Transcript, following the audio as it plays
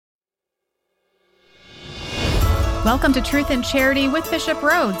Welcome to Truth and Charity with Bishop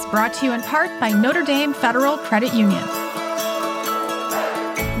Rhodes, brought to you in part by Notre Dame Federal Credit Union.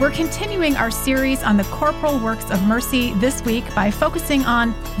 We're continuing our series on the corporal works of mercy this week by focusing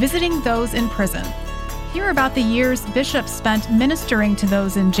on visiting those in prison. Hear about the years Bishop spent ministering to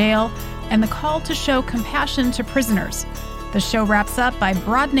those in jail and the call to show compassion to prisoners. The show wraps up by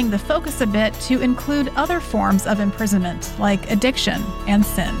broadening the focus a bit to include other forms of imprisonment, like addiction and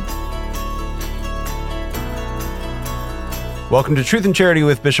sin. Welcome to Truth and Charity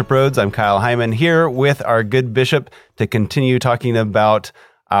with Bishop Rhodes. I'm Kyle Hyman here with our good bishop to continue talking about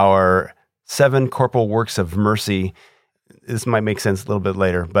our 7 corporal works of mercy. This might make sense a little bit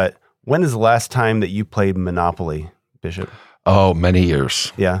later, but when is the last time that you played Monopoly, Bishop? Oh, many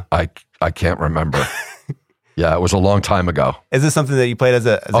years. Yeah. I can't remember. Yeah, it was a long time ago. Is this something that you played as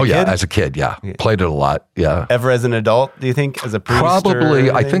a kid? Yeah, as a kid, yeah. Played it a lot, yeah. Ever as an adult, do you think, as a priest?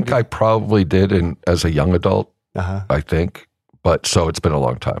 Probably, I think I probably did as a young adult, I think. But so it's been a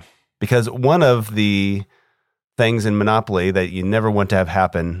long time. Because one of the things in Monopoly that you never want to have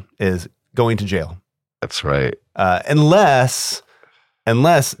happen is going to jail. That's right. Unless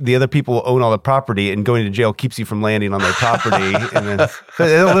the other people own all the property and going to jail keeps you from landing on their property. And then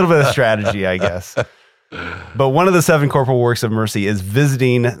a little bit of strategy, I guess. But one of the 7 corporal works of mercy is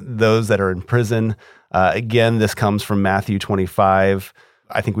visiting those that are in prison. Again, this comes from Matthew 25.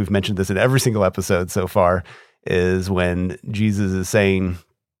 I think we've mentioned this in every single episode so far, is when Jesus is saying,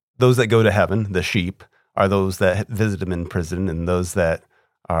 those that go to heaven, the sheep, are those that visit him in prison, and those that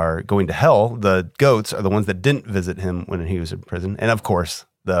are going to hell, the goats, are the ones that didn't visit him when he was in prison. And of course,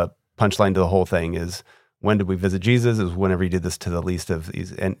 the punchline to the whole thing is, when did we visit Jesus? It was whenever he did this to the least of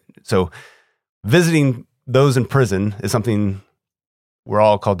these. And so visiting those in prison is something we're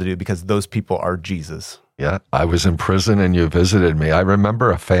all called to do because those people are Jesus. Yeah, I was in prison and you visited me. I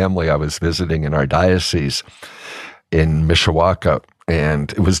remember a family I was visiting in our diocese in Mishawaka,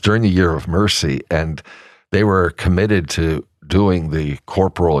 and it was during the Year of Mercy, and they were committed to doing the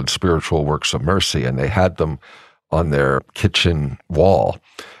corporal and spiritual works of mercy, and they had them on their kitchen wall.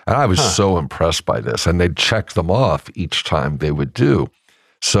 And I was so impressed by this, and they'd check them off each time they would do.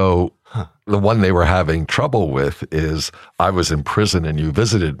 So the one they were having trouble with is, I was in prison and you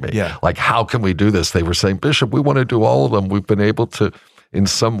visited me. Yeah. Like, how can we do this? They were saying, Bishop, we want to do all of them. We've been able to, in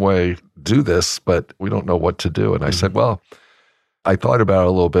some way, do this, but we don't know what to do. And I said, well, I thought about it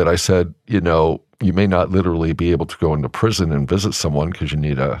a little bit. I said, you may not literally be able to go into prison and visit someone because you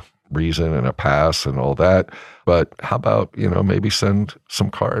need a reason and a pass and all that. But how about, maybe send some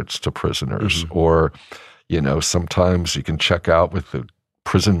cards to prisoners, or, sometimes you can check out with the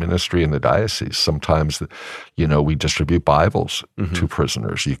prison ministry in the diocese. Sometimes, we distribute Bibles to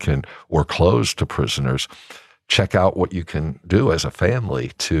prisoners. Or clothes to prisoners. Check out what you can do as a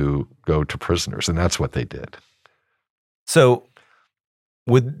family to go to prisoners. And that's what they did. So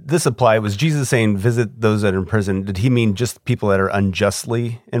would this apply? Was Jesus saying visit those that are in prison? Did he mean just people that are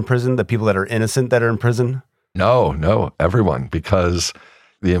unjustly in prison, the people that are innocent that are in prison? No, everyone, because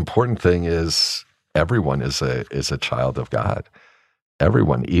the important thing is everyone is a child of God.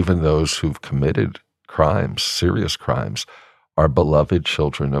 Everyone, even those who've committed crimes, serious crimes, are beloved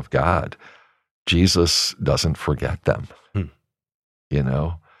children of God. Jesus doesn't forget them.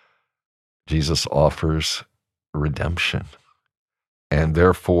 Jesus offers redemption. And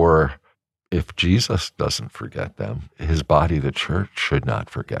therefore, if Jesus doesn't forget them, his body, the church, should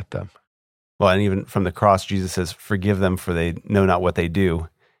not forget them. Well, and even from the cross, Jesus says, forgive them for they know not what they do.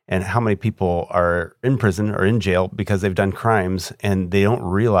 And how many people are in prison or in jail because they've done crimes and they don't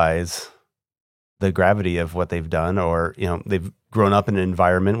realize the gravity of what they've done, or, they've grown up in an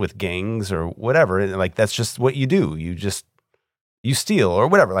environment with gangs or whatever. And that's just what you do. You steal or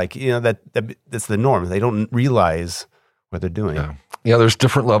whatever. That's the norm. They don't realize what they're doing. Yeah, there's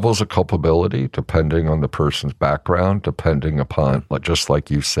different levels of culpability depending on the person's background, depending upon, just like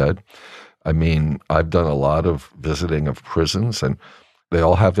you said. I mean, I've done a lot of visiting of prisons, and they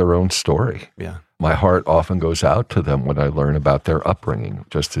all have their own story. Yeah. My heart often goes out to them when I learn about their upbringing,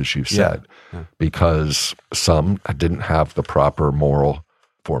 just as you said, because some didn't have the proper moral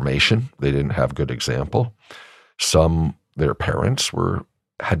formation. They didn't have good example. Some, their parents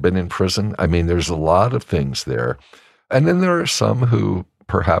had been in prison. I mean, there's a lot of things there. And then there are some who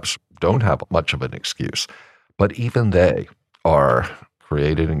perhaps don't have much of an excuse, but even they are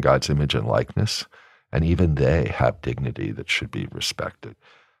created in God's image and likeness. And even they have dignity that should be respected.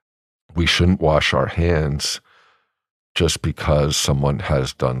 We shouldn't wash our hands just because someone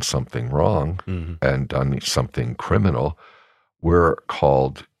has done something wrong and done something criminal. We're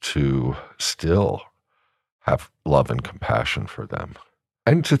called to still have love and compassion for them.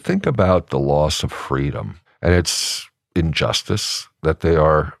 And to think about the loss of freedom And it's injustice that they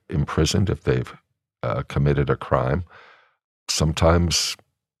are imprisoned if they've committed a crime. Sometimes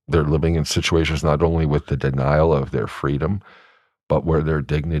they're living in situations not only with the denial of their freedom, but where their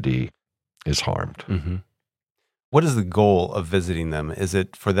dignity is harmed. Mm-hmm. What is the goal of visiting them? Is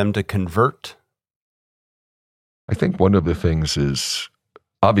it for them to convert? I think one of the things is,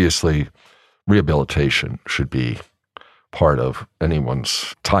 obviously, rehabilitation should be part of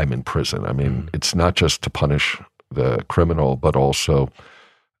anyone's time in prison. I mean, it's not just to punish the criminal, but also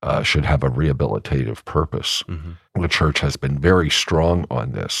should have a rehabilitative purpose. The church has been very strong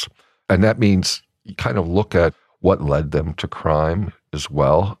on this. And that means you kind of look at what led them to crime as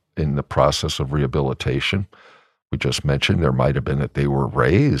well in the process of rehabilitation. We just mentioned there might have been that they were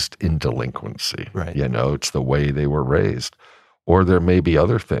raised in delinquency. Right. You know, it's the way they were raised. Or there may be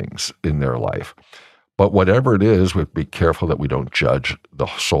other things in their life. But whatever it is, we be careful that we don't judge the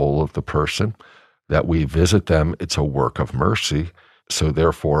soul of the person, that we visit them. It's a work of mercy. So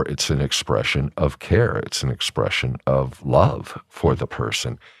therefore, it's an expression of care. It's an expression of love for the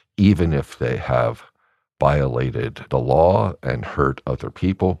person, even if they have violated the law and hurt other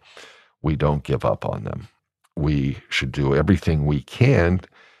people. We don't give up on them. We should do everything we can,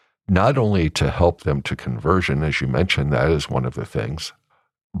 not only to help them to conversion, as you mentioned, that is one of the things,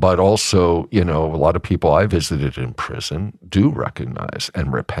 but also, you know, a lot of people I visited in prison do recognize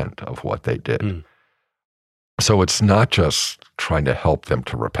and repent of what they did. So it's not just trying to help them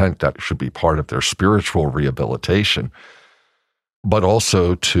to repent. That should be part of their spiritual rehabilitation, but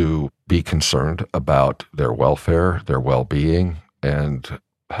also to be concerned about their welfare, their well-being, and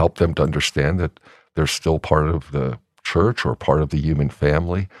help them to understand that they're still part of the church or part of the human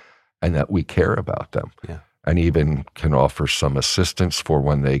family, and that we care about them. Yeah. And even can offer some assistance for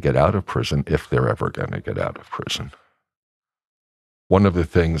when they get out of prison, if they're ever going to get out of prison. One of the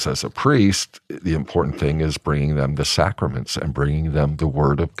things as a priest, the important thing is bringing them the sacraments and bringing them the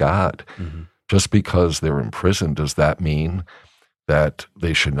Word of God. Just because they're in prison, does that mean that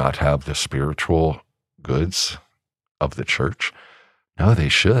they should not have the spiritual goods of the church? No, they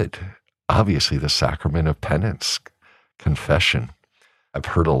should. Obviously, the sacrament of penance, confession. I've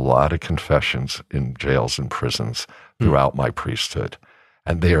heard a lot of confessions in jails and prisons throughout my priesthood,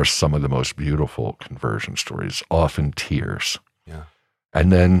 and they are some of the most beautiful conversion stories, often tears. Yeah.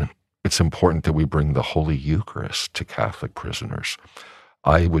 And then it's important that we bring the Holy Eucharist to Catholic prisoners.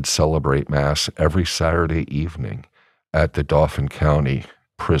 I would celebrate Mass every Saturday evening at the Dauphin County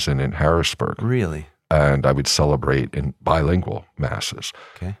prison in Harrisburg. Really? And I would celebrate in bilingual Masses.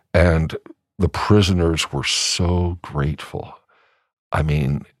 Okay. And the prisoners were so grateful. I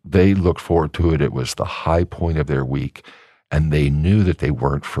mean, they looked forward to it. It was the high point of their week, and they knew that they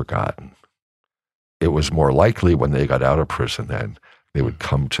weren't forgotten. It was more likely when they got out of prison then, they would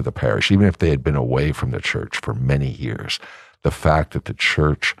come to the parish, even if they had been away from the church for many years. The fact that the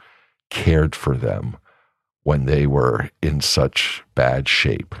church cared for them when they were in such bad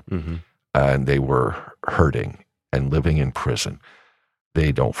shape and they were hurting and living in prison,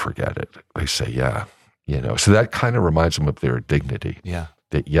 they don't forget it. They say, yeah, you know. So that kind of reminds them of their dignity. Yeah.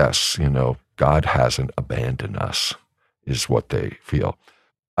 That, yes, you know, God hasn't abandoned us, is what they feel.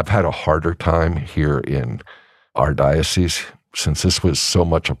 I've had a harder time here in our diocese. Since this was so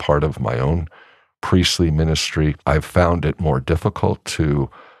much a part of my own priestly ministry, I've found it more difficult to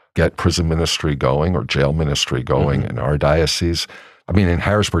get prison ministry going or jail ministry going in our diocese. I mean, in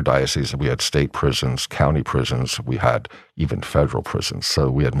Harrisburg Diocese, we had state prisons, county prisons, we had even federal prisons, so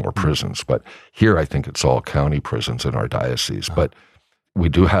we had more prisons. But here, I think it's all county prisons in our diocese. But we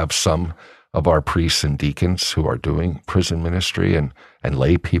do have some of our priests and deacons who are doing prison ministry and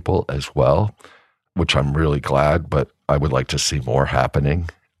lay people as well, which I'm really glad, but I would like to see more happening.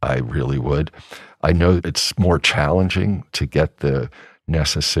 I really would. I know it's more challenging to get the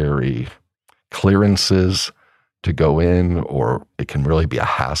necessary clearances to go in, or it can really be a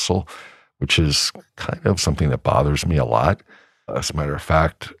hassle, which is kind of something that bothers me a lot. As a matter of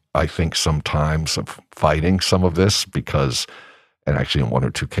fact, I think sometimes of fighting some of this because, and actually in one or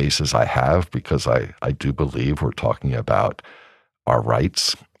two cases I have, because I do believe we're talking about our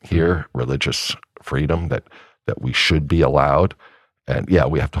rights here, religious freedom, that we should be allowed. And yeah,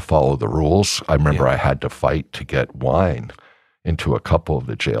 we have to follow the rules. I remember I had to fight to get wine into a couple of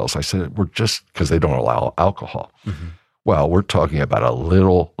the jails. I said, we're just, because they don't allow alcohol. Well, we're talking about a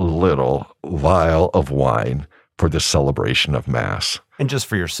little vial of wine for the celebration of Mass. And just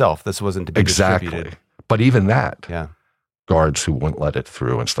for yourself. This wasn't to be distributed. But even that, Yeah. guards who wouldn't let it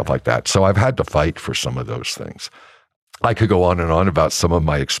through and stuff like that. So I've had to fight for some of those things. I could go on and on about some of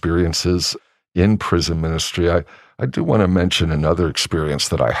my experiences in prison ministry. I do want to mention another experience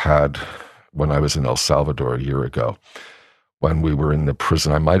that I had when I was in El Salvador a year ago, when we were in the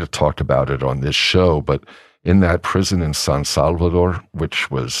prison. I might have talked about it on this show, but in that prison in San Salvador, which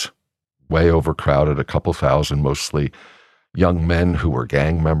was way overcrowded, a couple thousand, mostly young men who were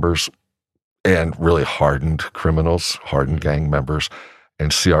gang members and really hardened criminals, hardened gang members.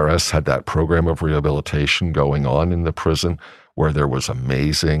 And CRS had that program of rehabilitation going on in the prison where there was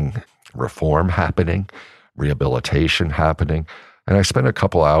amazing reform happening, rehabilitation happening. And I spent a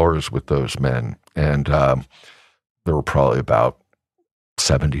couple hours with those men, and there were probably about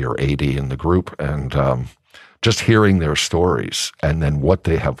 70 or 80 in the group. And just hearing their stories and then what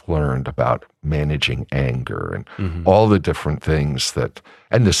they have learned about managing anger and all the different things that,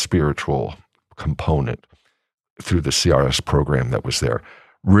 and the spiritual component through the CRS program that was there,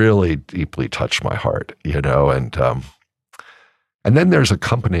 really deeply touched my heart, and then there's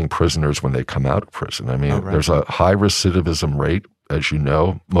accompanying prisoners when they come out of prison. I mean, there's a high recidivism rate, as you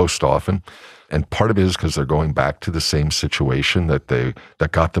know, most often. And part of it is because they're going back to the same situation that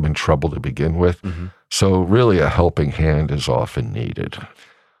got them in trouble to begin with. So really a helping hand is often needed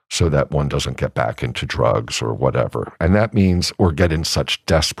so that one doesn't get back into drugs or whatever. And that means, or get in such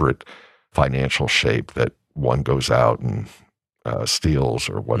desperate financial shape that one goes out and steals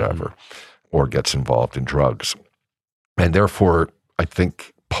or whatever, or gets involved in drugs. And therefore, I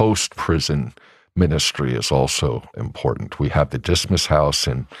think post-prison ministry is also important. We have the Dismas House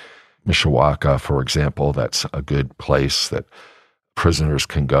in Mishawaka, for example. That's a good place that prisoners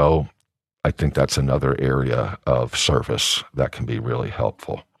can go. I think that's another area of service that can be really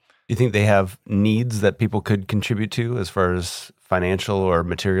helpful. Do you think they have needs that people could contribute to as far as financial or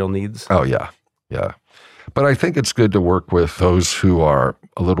material needs? Oh, yeah. But I think it's good to work with those who are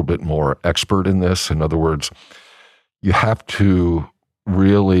a little bit more expert in this. In other words, you have to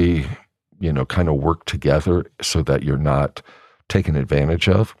really, kind of work together so that you're not taken advantage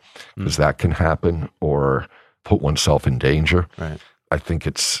of, because that can happen, or put oneself in danger. Right. I think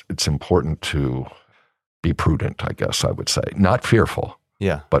it's important to be prudent, I guess I would say. Not fearful,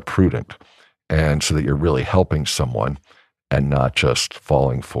 but prudent. And so that you're really helping someone and not just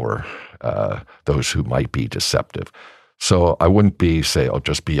falling for those who might be deceptive. So I wouldn't say,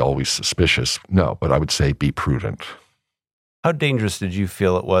 just be always suspicious. No, but I would say be prudent. How dangerous did you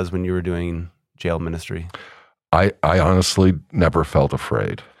feel it was when you were doing jail ministry? I honestly never felt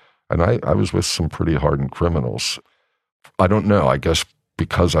afraid. And I was with some pretty hardened criminals. I don't know. I guess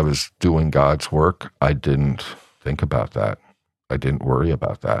because I was doing God's work, I didn't think about that. I didn't worry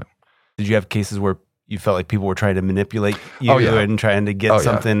about that. Did you have cases where you felt like people were trying to manipulate you and trying to get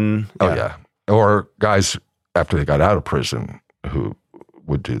something? Yeah. Or guys, after they got out of prison, who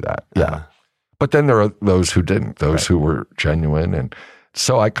would do that. Yeah. But then there are those who didn't, those who were genuine. And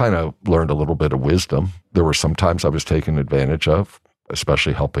so I kind of learned a little bit of wisdom. There were some times I was taken advantage of,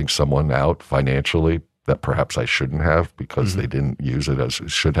 especially helping someone out financially that perhaps I shouldn't have because they didn't use it as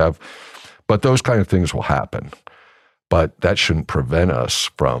it should have. But those kind of things will happen. But that shouldn't prevent us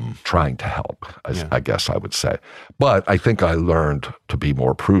from trying to help, I guess I would say. But I think I learned to be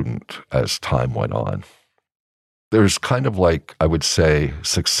more prudent as time went on. There's kind of like, I would say,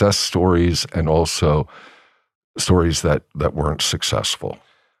 success stories and also stories that weren't successful.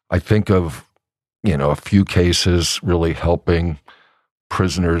 I think of, a few cases really helping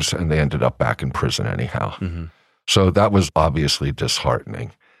prisoners, and they ended up back in prison anyhow. So that was obviously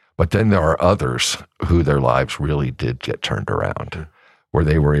disheartening. But then there are others who their lives really did get turned around, where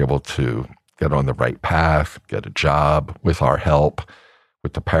they were able to get on the right path, get a job with our help,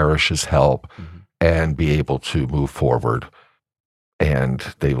 with the parish's help, and be able to move forward,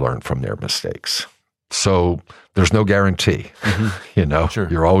 and they learn from their mistakes. So there's no guarantee, Sure.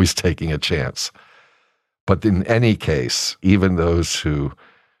 You're always taking a chance. But in any case, even those who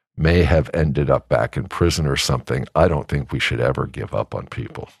may have ended up back in prison or something, I don't think we should ever give up on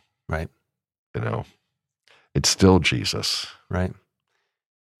people. Right. It's still Jesus. Right.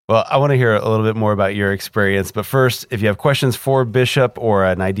 Well, I want to hear a little bit more about your experience. But first, if you have questions for Bishop or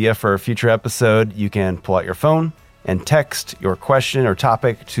an idea for a future episode, you can pull out your phone and text your question or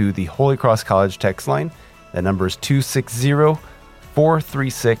topic to the Holy Cross College text line. That number is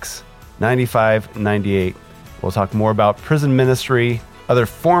 260-436-9598. We'll talk more about prison ministry, other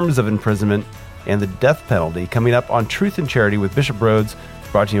forms of imprisonment, and the death penalty coming up on Truth and Charity with Bishop Rhoades,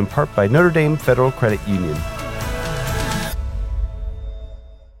 brought to you in part by Notre Dame Federal Credit Union.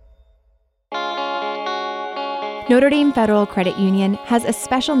 Notre Dame Federal Credit Union has a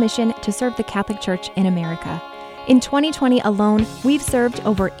special mission to serve the Catholic Church in America. In 2020 alone, we've served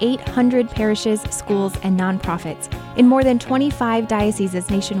over 800 parishes, schools, and nonprofits in more than 25 dioceses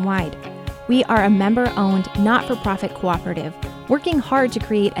nationwide. We are a member-owned, not-for-profit cooperative working hard to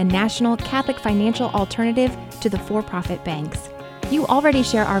create a national Catholic financial alternative to the for-profit banks. You already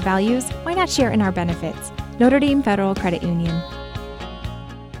share our values. Why not share in our benefits? Notre Dame Federal Credit Union.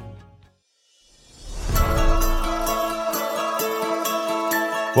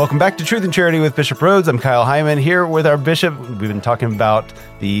 Welcome back to Truth and Charity with Bishop Rhoades. I'm Kyle Hyman here with our bishop. We've been talking about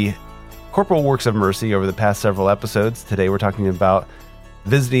the corporal works of mercy over the past several episodes. Today we're talking about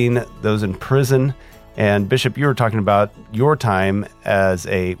visiting those in prison. And Bishop, you were talking about your time as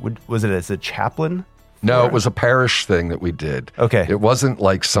was it as a chaplain? No, it was a parish thing that we did. Okay. It wasn't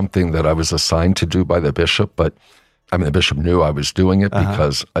like something that I was assigned to do by the bishop, but the bishop knew I was doing it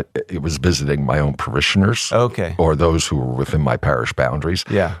because it was visiting my own parishioners. Okay. Or those who were within my parish boundaries.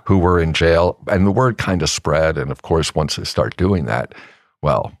 Yeah. Who were in jail. And the word kind of spread. And of course, once they start doing that,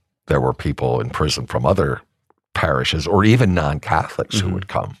 well, there were people in prison from other parishes or even non-Catholics who would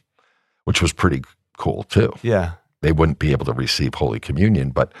come, which was pretty cool too. Yeah. They wouldn't be able to receive Holy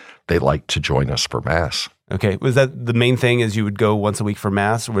Communion, but they liked to join us for Mass. Okay. Was that the main thing, is you would go once a week for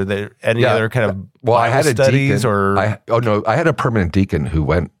Mass? Were there any other kind of Bible I had a studies? deacon, I had a permanent deacon who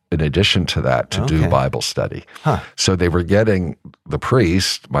went in addition to that to do Bible study. Huh. So they were getting the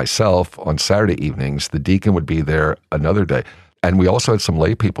priest, myself, on Saturday evenings. The deacon would be there another day. And we also had some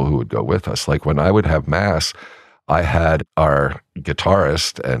lay people who would go with us. Like when I would have Mass, I had our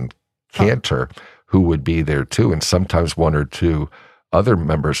guitarist and cantor who would be there too, and sometimes one or two other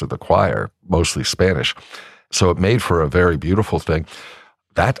members of the choir, mostly Spanish. So it made for a very beautiful thing.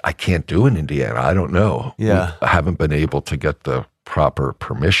 That I can't do in Indiana. I don't know. Yeah. I haven't been able to get the proper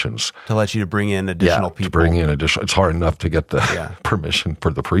permissions. To let you to bring in additional people. To bring in additional. It's hard enough to get the permission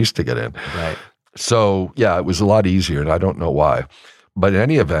for the priest to get in. Right. So, it was a lot easier, and I don't know why. But in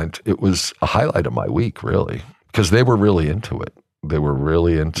any event, it was a highlight of my week, really, because they were really into it. They were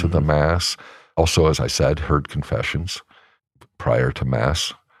really into the Mass. Also, as I said, heard confessions prior to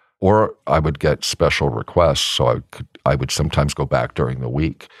Mass. Or I would get special requests, so I would sometimes go back during the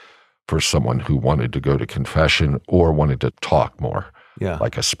week for someone who wanted to go to confession or wanted to talk more,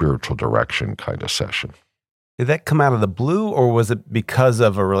 like a spiritual direction kind of session. Did that come out of the blue, or was it because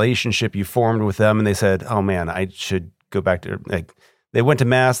of a relationship you formed with them and they said, oh man, I should go back to, like, they went to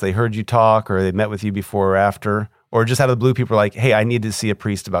Mass, they heard you talk, or they met with you before or after, or just out of the blue, people were like, hey, I need to see a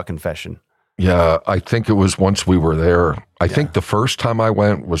priest about confession? Yeah, I think it was once we were there. I think the first time I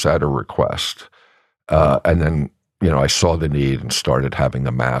went was at a request. And then, I saw the need and started having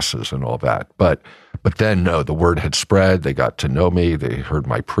the Masses and all that. But then, no, the word had spread. They got to know me. They heard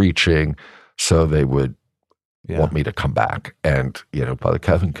my preaching. So they would want me to come back. And, Father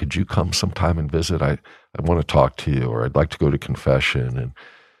Kevin, could you come sometime and visit? I want to talk to you, or I'd like to go to confession. And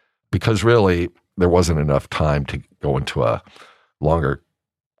because really, there wasn't enough time to go into a longer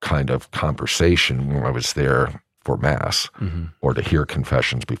kind of conversation when I was there for Mass or to hear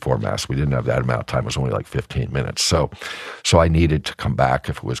confessions before Mass. We didn't have that amount of time. It was only like 15 minutes. So I needed to come back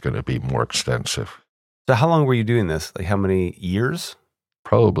if it was going to be more extensive. So how long were you doing this? Like how many years?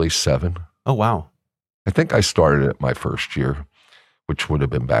 Probably 7. Oh, wow. I think I started it my first year, which would have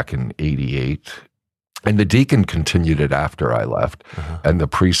been back in 88. And the deacon continued it after I left. And the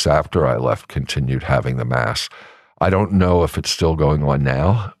priests after I left continued having the Mass. I don't know if it's still going on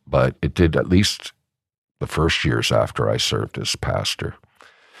now, but it did at least the first years after I served as pastor.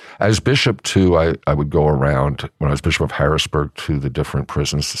 As bishop, too, I would go around, when I was Bishop of Harrisburg, to the different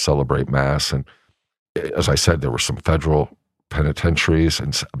prisons to celebrate Mass. And as I said, there were some federal penitentiaries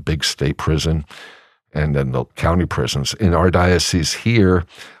and a big state prison, and then the county prisons. In our diocese here,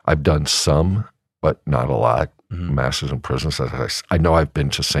 I've done some, but not a lot. Masses in prisons. I know I've been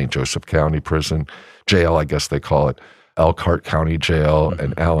to St. Joseph County Prison, jail, I guess they call it, Elkhart County Jail,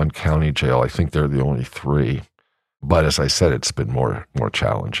 and Allen County Jail. I think they're the only 3. But as I said, it's been more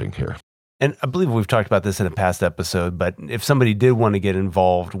challenging here. And I believe we've talked about this in a past episode, but if somebody did want to get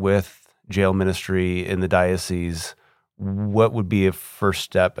involved with jail ministry in the diocese, what would be a first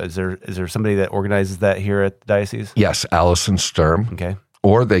step? Is there somebody that organizes that here at the diocese? Yes, Allison Sturm. Okay.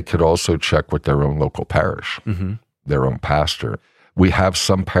 Or they could also check with their own local parish, their own pastor. We have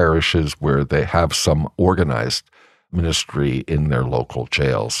some parishes where they have some organized ministry in their local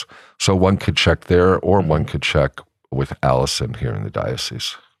jails. So one could check there, or one could check with Allison here in the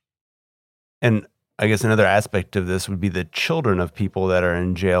diocese. And I guess another aspect of this would be the children of people that are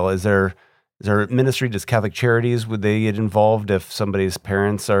in jail. Is there ministry, does Catholic Charities, would they get involved if somebody's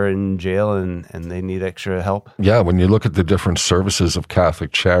parents are in jail and they need extra help? Yeah, when you look at the different services of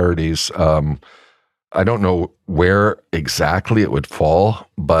Catholic Charities, I don't know where exactly it would fall,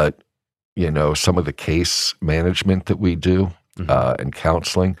 but some of the case management that we do and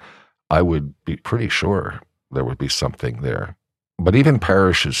counseling, I would be pretty sure there would be something there. but even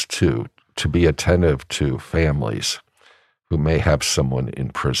parishes too, to be attentive to families who may have someone in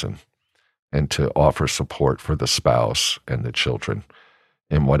prison and to offer support for the spouse and the children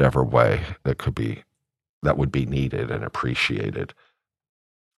in whatever way that would be needed and appreciated.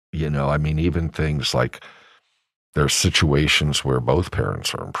 Even things like there's situations where both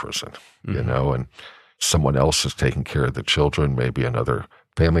parents are in prison, and someone else is taking care of the children, maybe another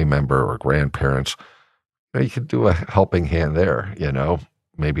family member or grandparents. You could do a helping hand there,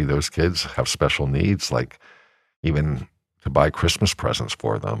 Maybe those kids have special needs, like even to buy Christmas presents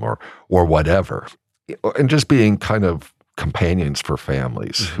for them or whatever. And just being kind of companions for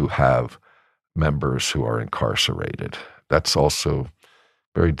families who have members who are incarcerated. That's also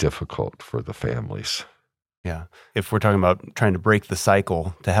very difficult for the families. Yeah. If we're talking about trying to break the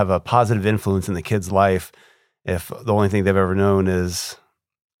cycle, to have a positive influence in the kid's life, if the only thing they've ever known is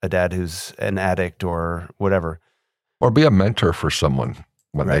a dad who's an addict or whatever. Or be a mentor for someone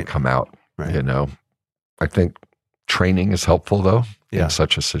when they come out, I think training is helpful, though, in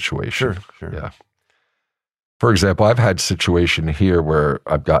such a situation. Sure. Yeah. For example, I've had a situation here where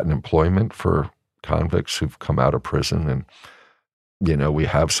I've gotten employment for convicts who've come out of prison, and we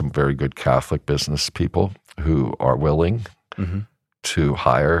have some very good Catholic business people who are willing to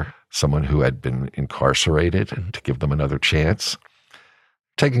hire someone who had been incarcerated to give them another chance,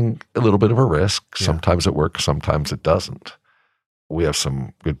 taking a little bit of a risk. Yeah. Sometimes it works, sometimes it doesn't. We have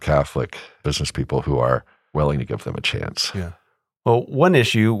some good Catholic business people who are willing to give them a chance. Yeah. Well, one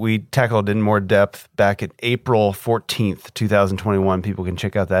issue we tackled in more depth back at April 14th, 2021. People can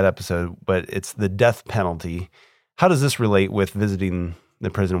check out that episode, but it's the death penalty. How does this relate with visiting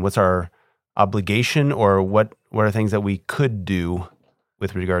the prison? What's our obligation, or what are things that we could do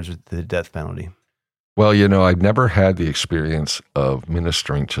with regards to the death penalty? Well, I've never had the experience of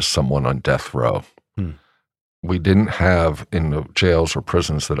ministering to someone on death row. We didn't have, in the jails or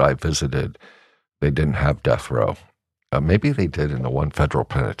prisons that I visited, they didn't have death row. Maybe they did in the one federal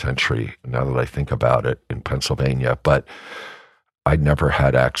penitentiary, now that I think about it, in Pennsylvania, but I never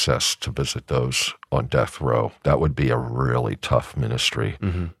had access to visit those on death row. That would be a really tough ministry,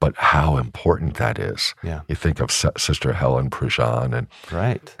 but how important that is. Yeah. You think of Sister Helen Prejean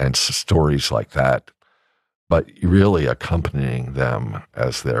and stories like that, but really accompanying them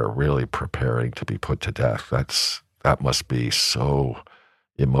as they're really preparing to be put to death. That must be so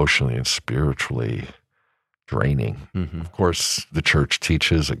emotionally and spiritually draining. Of course, the church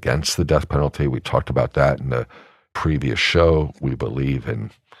teaches against the death penalty. We talked about that in the previous show. We believe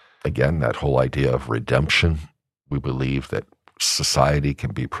in, again, that whole idea of redemption. We believe that society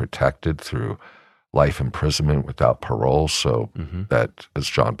can be protected through life imprisonment without parole, so that, as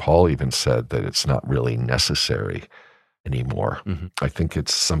John Paul even said, that it's not really necessary anymore. I think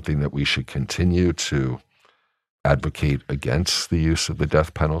it's something that we should continue to advocate against the use of the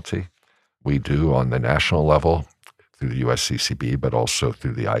death penalty. We do on the national level through the USCCB, but also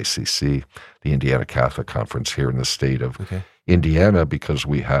through the ICC, the Indiana Catholic Conference here in the state of Indiana, because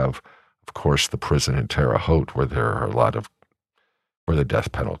we have, of course, the prison in Terre Haute, where there are a lot of, where the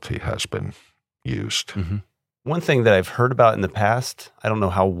death penalty has been used. One thing that I've heard about in the past, I don't know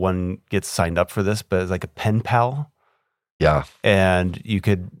how one gets signed up for this, but it's like a pen pal. Yeah. And you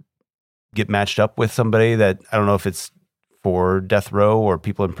could get matched up with somebody that, I don't know if it's for death row or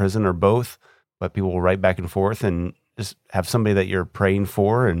people in prison or both, but people will write back and forth and just have somebody that you're praying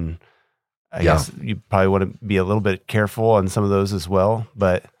for. And I guess you probably want to be a little bit careful on some of those as well,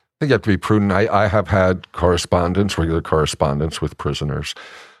 but I think you have to be prudent. I have had regular correspondence with prisoners.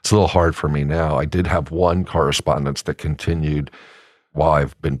 It's a little hard for me now. I did have one correspondence that continued while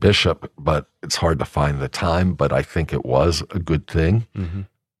I've been bishop, but it's hard to find the time, but I think it was a good thing.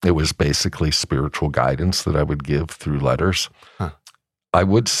 It was basically spiritual guidance that I would give through letters. I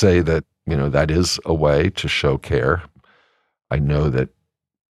would say that, that is a way to show care. I know that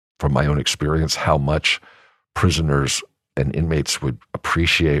from my own experience, how much prisoners and inmates would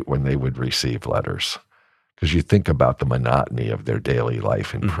appreciate when they would receive letters. Because you think about the monotony of their daily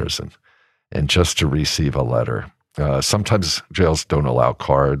life in prison. And just to receive a letter. Sometimes jails don't allow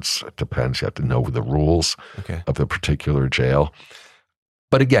cards. It depends. You have to know the rules of the particular jail.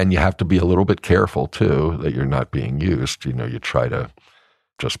 But again, you have to be a little bit careful, too, that you're not being used. You try to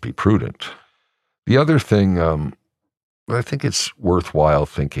just be prudent. The other thing I think it's worthwhile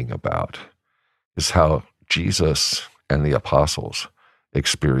thinking about is how Jesus and the apostles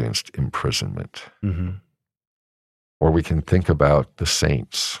experienced imprisonment. Or we can think about the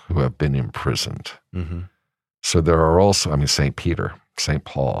saints who have been imprisoned. So there are also, St. Peter, St.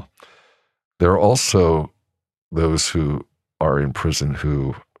 Paul. There are also those who are in prison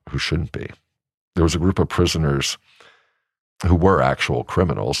who shouldn't be. There was a group of prisoners who were actual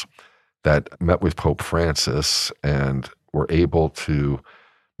criminals that met with Pope Francis and were able to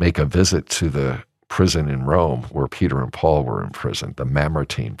make a visit to the prison in Rome where Peter and Paul were imprisoned, the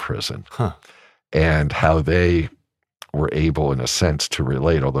Mamertine prison, and how they were able, in a sense, to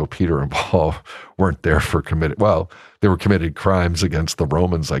relate, although Peter and Paul weren't there for they were committed crimes against the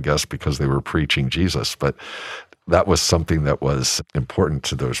Romans, I guess, because they were preaching Jesus. But that was something that was important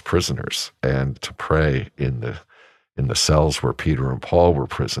to those prisoners, and to pray in the cells where Peter and Paul were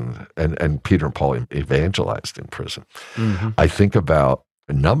prisoned, and Peter and Paul evangelized in prison. Mm-hmm. I think about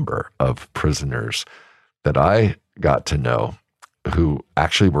a number of prisoners that I got to know who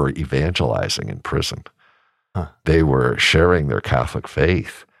actually were evangelizing in prison. They were sharing their Catholic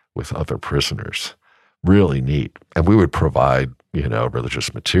faith with other prisoners. Really neat. And we would provide,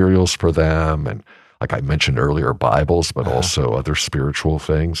 religious materials for them. And like I mentioned earlier, Bibles, but also other spiritual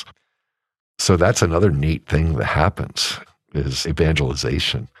things. So that's another neat thing that happens, is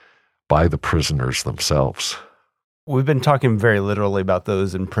evangelization by the prisoners themselves. We've been talking very literally about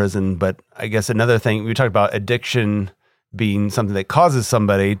those in prison, but I guess another thing, we talked about addiction being something that causes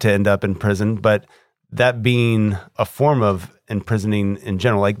somebody to end up in prison, but that being a form of imprisoning in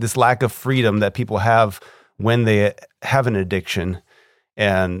general, like this lack of freedom that people have when they have an addiction.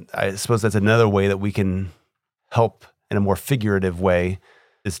 And I suppose that's another way that we can help in a more figurative way,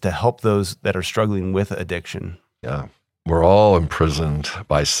 is to help those that are struggling with addiction. Yeah. We're all imprisoned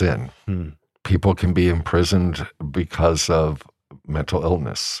by sin. People can be imprisoned because of mental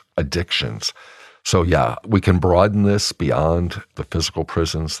illness, addictions. So yeah, we can broaden this beyond the physical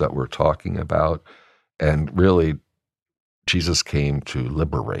prisons that we're talking about. And really, Jesus came to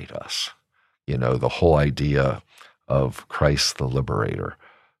liberate us. The whole idea of Christ the liberator,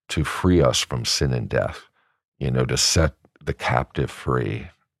 to free us from sin and death, to set the captive free,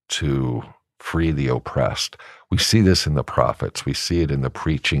 to free the oppressed. We see this in the prophets. We see it in the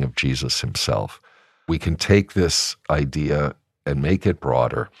preaching of Jesus himself. We can take this idea and make it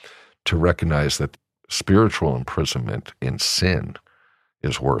broader to recognize that spiritual imprisonment in sin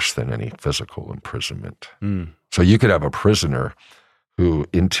is worse than any physical imprisonment. So you could have a prisoner who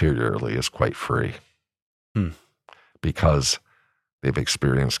interiorly is quite free because they've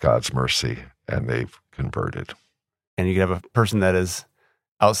experienced God's mercy and they've converted. And you could have a person that is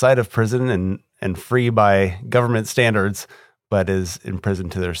outside of prison and free by government standards, but is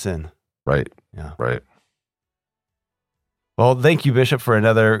imprisoned to their sin. Right. Yeah. Right. Well, thank you, Bishop, for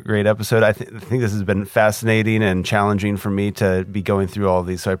another great episode. I think this has been fascinating and challenging for me to be going through all of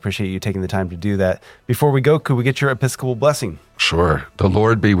these, so I appreciate you taking the time to do that. Before we go, could we get your Episcopal blessing? Sure. The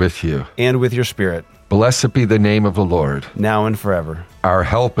Lord be with you. And with your spirit. Blessed be the name of the Lord. Now and forever. Our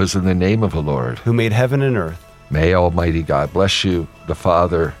help is in the name of the Lord. Who made heaven and earth. May Almighty God bless you, the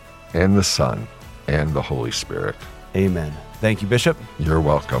Father, and the Son, and the Holy Spirit. Amen. Thank you, Bishop. You're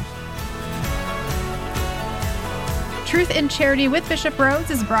welcome. Truth in Charity with Bishop Rhoades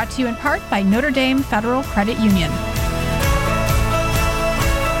is brought to you in part by Notre Dame Federal Credit Union.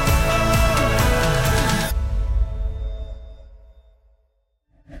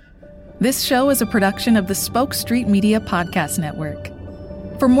 This show is a production of the Spoke Street Media Podcast Network.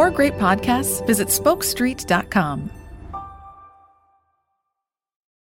 For more great podcasts, visit spokestreet.com.